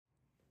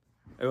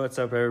Hey, what's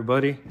up,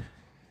 everybody?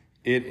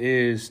 It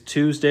is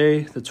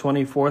Tuesday, the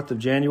 24th of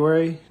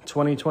January,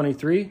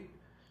 2023.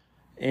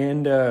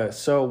 And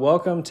so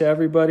welcome to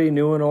everybody,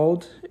 new and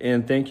old,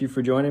 and thank you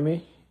for joining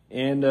me.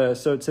 And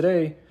so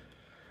today,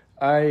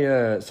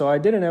 I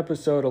did an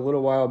episode a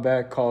little while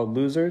back called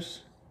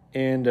Losers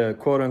and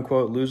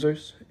quote-unquote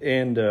losers.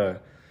 And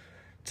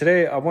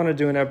today, I want to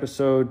do an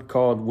episode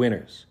called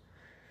Winners.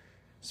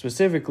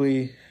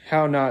 Specifically,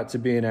 how not to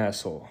be an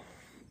asshole.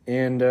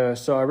 And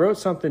so I wrote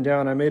something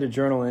down. I made a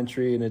journal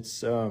entry, and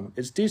it's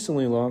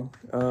decently long.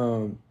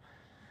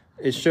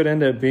 It should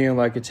end up being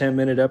like a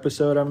 10-minute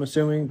episode, I'm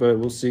assuming, but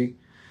we'll see.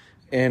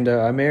 And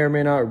I may or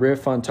may not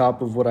riff on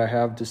top of what I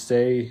have to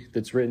say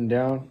that's written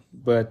down,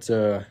 but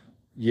may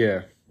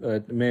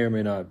or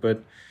may not.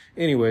 But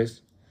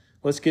anyways,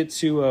 let's get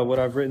to what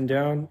I've written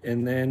down,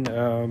 and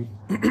then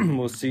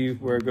we'll see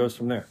where it goes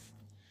from there.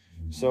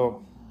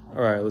 So,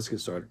 all right, let's get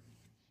started.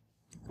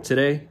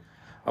 Today,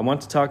 I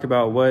want to talk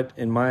about what,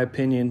 in my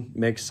opinion,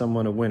 makes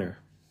someone a winner.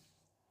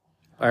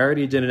 I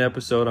already did an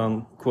episode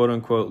on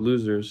quote-unquote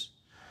losers,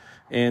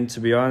 and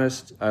to be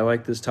honest, I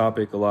like this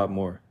topic a lot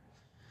more.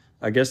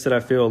 I guess that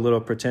I feel a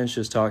little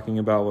pretentious talking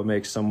about what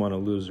makes someone a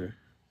loser.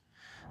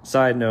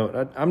 Side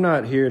note, I'm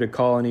not here to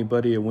call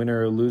anybody a winner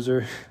or a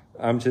loser.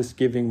 I'm just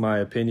giving my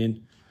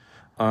opinion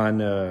on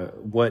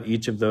what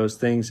each of those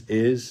things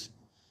is.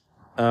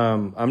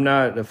 I'm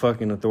not a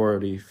fucking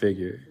authority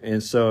figure,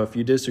 and so if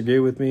you disagree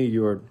with me,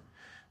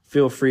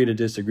 feel free to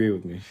disagree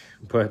with me,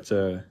 but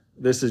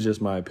this is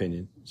just my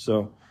opinion.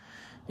 So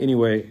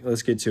anyway,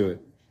 let's get to it.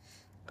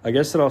 I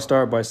guess that I'll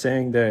start by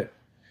saying that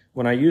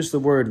when I use the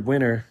word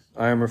winner,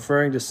 I am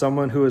referring to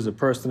someone who is a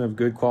person of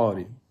good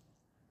quality,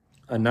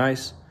 a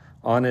nice,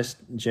 honest,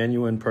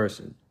 genuine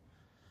person,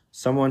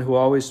 someone who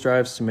always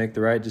strives to make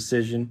the right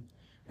decision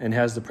and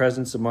has the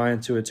presence of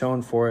mind to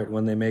atone for it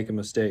when they make a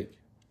mistake.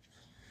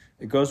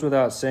 It goes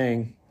without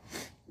saying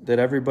that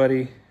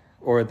nobody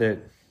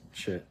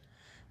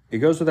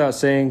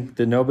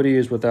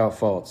is without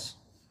faults.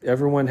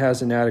 Everyone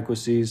has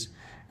inadequacies,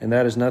 and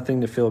that is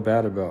nothing to feel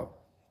bad about.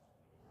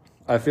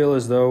 I feel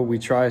as though we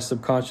try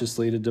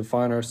subconsciously to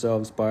define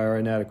ourselves by our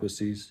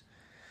inadequacies,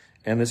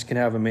 and this can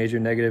have a major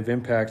negative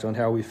impact on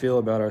how we feel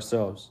about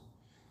ourselves.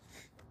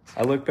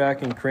 I look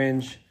back and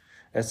cringe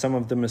at some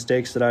of the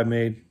mistakes that I've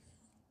made.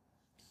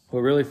 What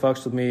really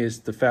fucks with me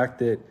is the fact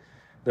that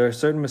there are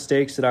certain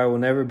mistakes that I will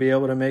never be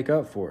able to make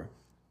up for.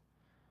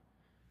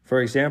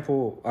 For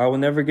example, I will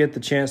never get the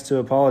chance to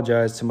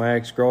apologize to my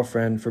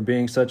ex-girlfriend for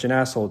being such an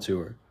asshole to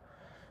her.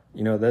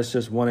 You know, that's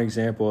just one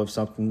example of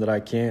something that I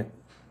can't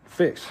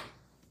fix.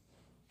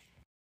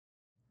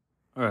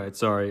 All right,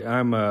 sorry.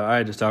 I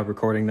had to stop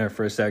recording there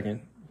for a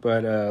second,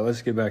 but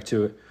let's get back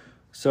to it.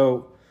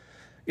 So,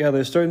 yeah,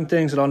 there's certain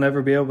things that I'll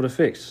never be able to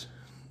fix,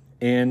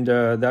 and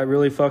that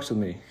really fucks with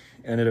me,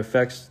 and it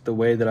affects the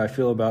way that I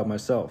feel about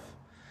myself.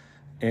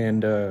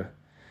 And,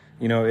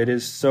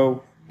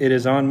 it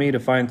is on me to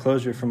find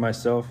closure for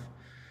myself,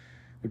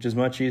 which is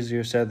much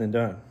easier said than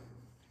done.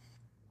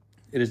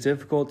 It is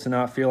difficult to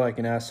not feel like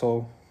an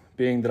asshole,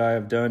 being that I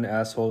have done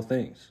asshole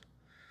things.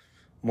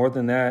 More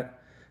than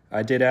that,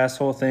 I did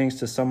asshole things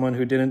to someone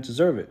who didn't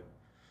deserve it.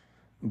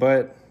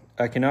 But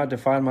I cannot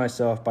define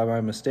myself by my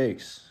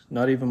mistakes,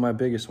 not even my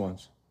biggest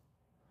ones.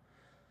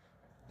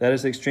 That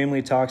is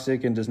extremely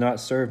toxic and does not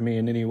serve me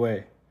in any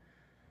way.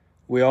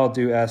 We all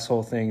do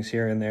asshole things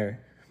here and there,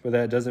 but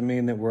that doesn't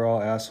mean that we're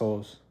all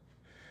assholes.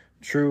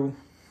 True,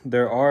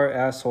 there are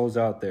assholes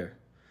out there.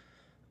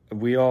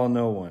 We all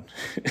know one.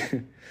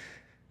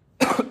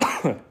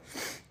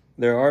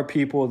 There are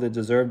people that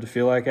deserve to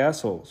feel like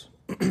assholes.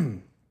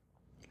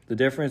 The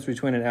difference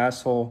between an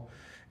asshole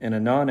and a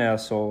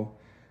non-asshole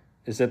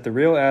is that the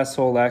real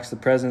asshole lacks the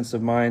presence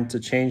of mind to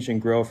change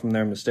and grow from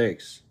their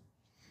mistakes.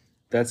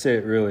 That's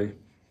it, really.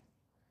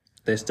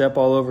 They step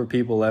all over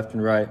people left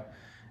and right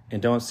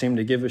and don't seem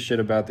to give a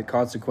shit about the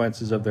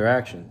consequences of their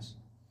actions.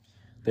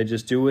 They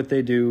just do what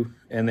they do,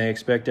 and they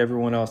expect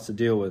everyone else to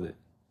deal with it.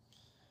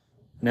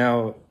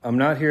 Now, I'm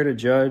not here to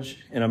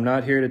judge, and I'm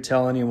not here to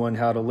tell anyone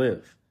how to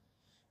live.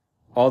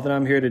 All that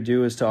I'm here to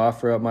do is to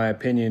offer up my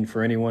opinion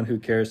for anyone who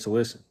cares to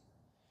listen.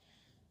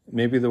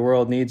 Maybe the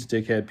world needs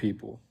dickhead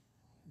people.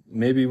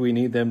 Maybe we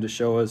need them to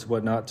show us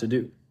what not to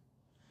do.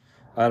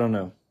 I don't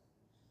know.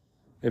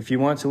 If you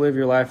want to live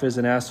your life as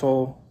an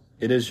asshole,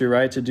 it is your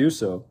right to do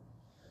so.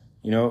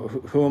 You know,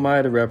 who am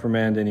I to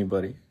reprimand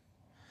anybody?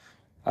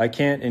 I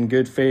can't in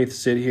good faith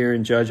sit here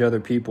and judge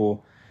other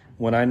people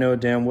when I know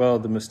damn well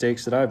the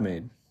mistakes that I've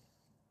made.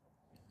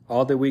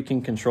 All that we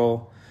can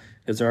control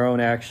is our own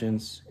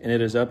actions, and it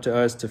is up to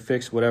us to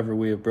fix whatever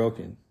we have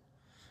broken.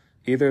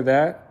 Either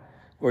that,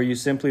 or you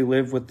simply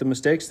live with the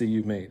mistakes that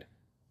you've made.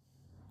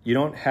 You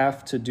don't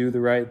have to do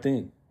the right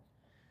thing.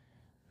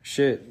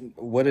 Shit,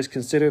 what is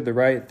considered the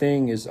right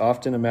thing is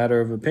often a matter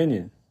of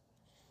opinion.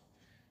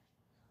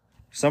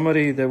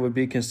 Somebody that would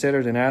be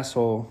considered an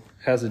asshole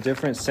has a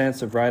different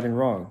sense of right and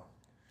wrong,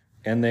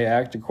 and they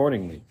act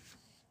accordingly.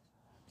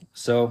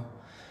 So,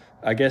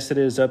 I guess it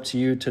is up to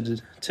you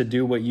to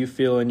do what you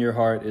feel in your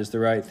heart is the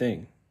right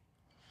thing.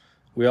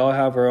 We all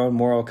have our own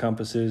moral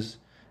compasses,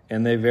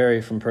 and they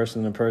vary from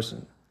person to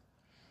person.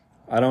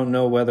 I don't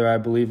know whether I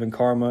believe in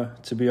karma,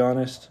 to be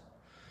honest.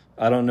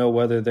 I don't know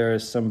whether there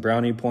is some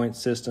brownie point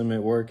system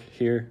at work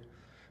here,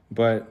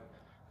 but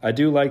I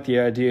do like the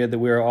idea that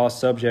we are all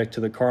subject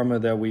to the karma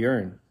that we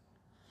earn.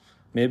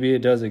 Maybe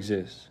it does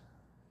exist.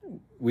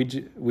 We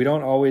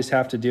don't always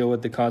have to deal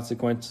with the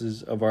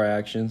consequences of our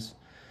actions.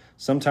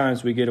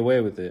 Sometimes we get away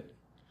with it.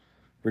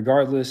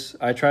 Regardless,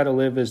 I try to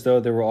live as though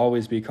there will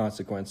always be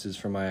consequences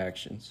for my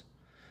actions.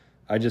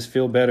 I just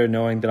feel better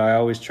knowing that I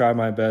always try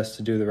my best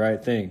to do the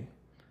right thing.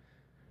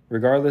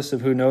 Regardless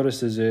of who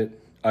notices it,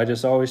 I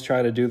just always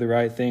try to do the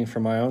right thing for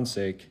my own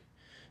sake.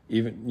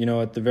 Even,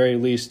 at the very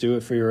least, do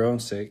it for your own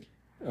sake.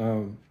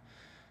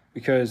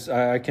 Because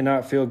I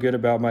cannot feel good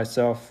about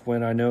myself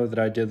when I know that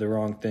I did the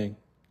wrong thing.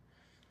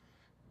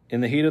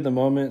 In the heat of the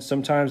moment,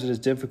 sometimes it is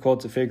difficult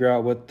to figure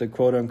out what the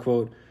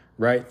quote-unquote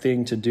right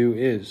thing to do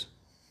is.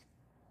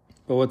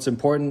 But what's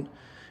important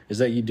is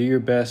that you do your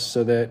best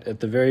so that at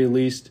the very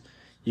least,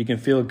 you can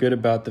feel good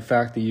about the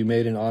fact that you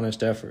made an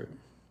honest effort.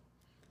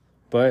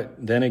 But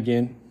then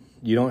again,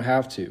 you don't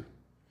have to.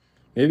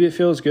 Maybe it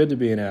feels good to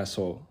be an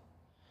asshole.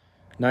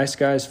 Nice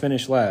guys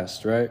finish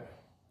last, right?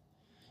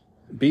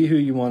 Be who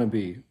you want to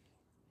be.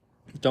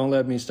 Don't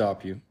let me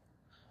stop you.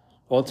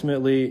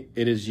 Ultimately,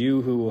 it is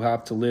you who will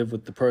have to live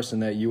with the person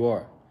that you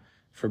are,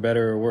 for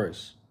better or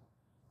worse.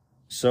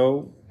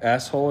 So,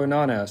 asshole or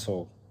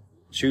non-asshole,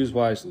 choose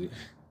wisely.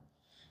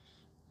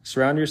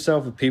 Surround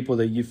yourself with people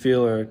that you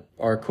feel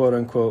are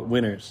quote-unquote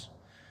winners,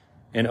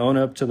 and own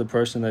up to the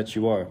person that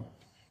you are.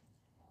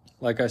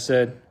 Like I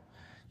said,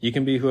 you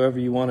can be whoever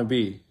you want to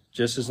be,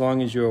 just as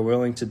long as you are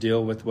willing to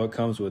deal with what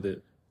comes with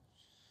it.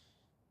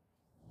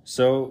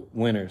 So,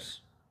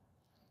 winners.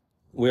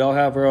 We all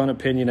have our own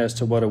opinion as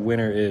to what a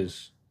winner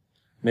is.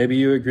 Maybe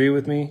you agree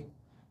with me,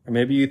 or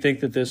maybe you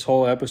think that this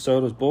whole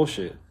episode was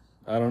bullshit.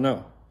 I don't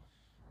know.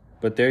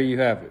 But there you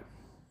have it.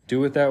 Do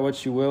with that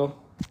what you will.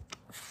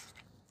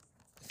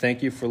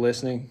 Thank you for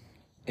listening.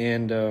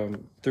 And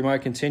through my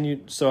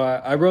continued... So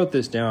I wrote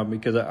this down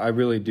because I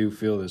really do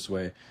feel this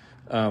way.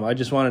 I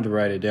just wanted to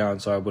write it down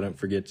so I wouldn't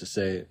forget to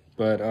say it.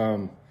 But,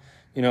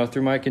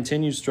 through my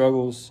continued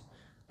struggles,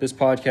 this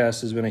podcast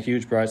has been a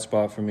huge bright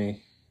spot for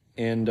me.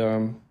 And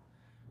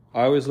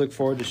I always look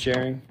forward to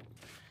sharing.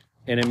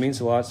 And it means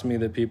a lot to me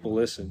that people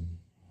listen.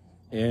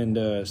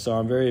 And so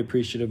I'm very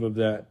appreciative of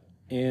that.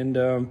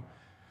 And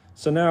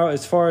so now,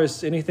 as far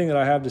as anything that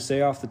I have to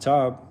say off the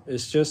top,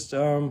 it's just,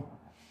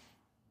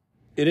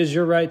 it is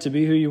your right to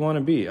be who you want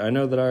to be. I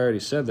know that I already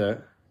said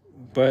that.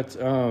 But,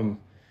 I'm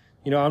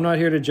not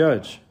here to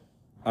judge.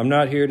 I'm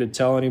not here to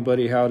tell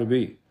anybody how to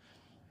be.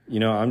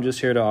 I'm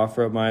just here to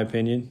offer up my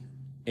opinion.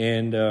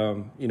 And,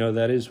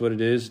 that is what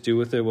it is. Do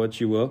with it what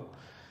you will.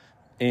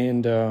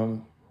 And,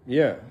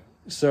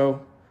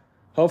 so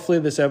hopefully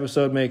this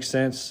episode makes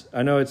sense.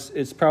 I know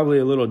it's probably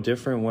a little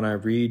different when I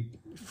read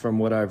from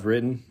what I've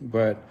written,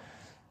 but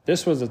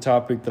this was a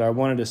topic that I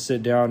wanted to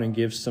sit down and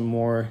give some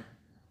more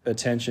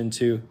attention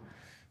to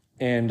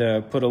and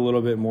put a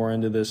little bit more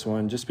into this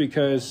one, just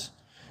because,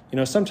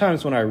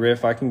 sometimes when I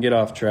riff, I can get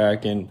off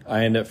track and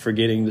I end up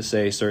forgetting to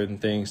say certain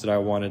things that I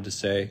wanted to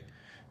say.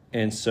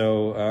 And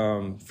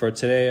so for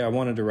today, I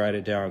wanted to write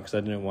it down because I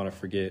didn't want to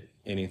forget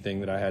anything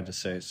that I had to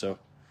say. So,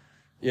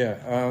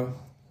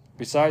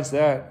 besides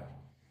that,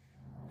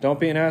 don't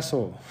be an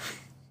asshole.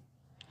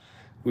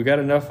 We got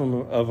enough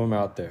of them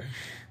out there.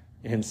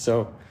 And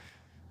so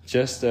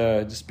just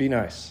be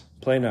nice.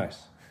 Play nice.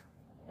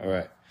 All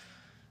right.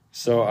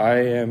 So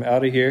I am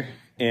out of here,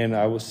 and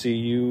I will see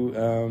you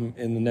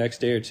in the next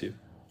day or two.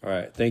 All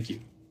right. Thank you.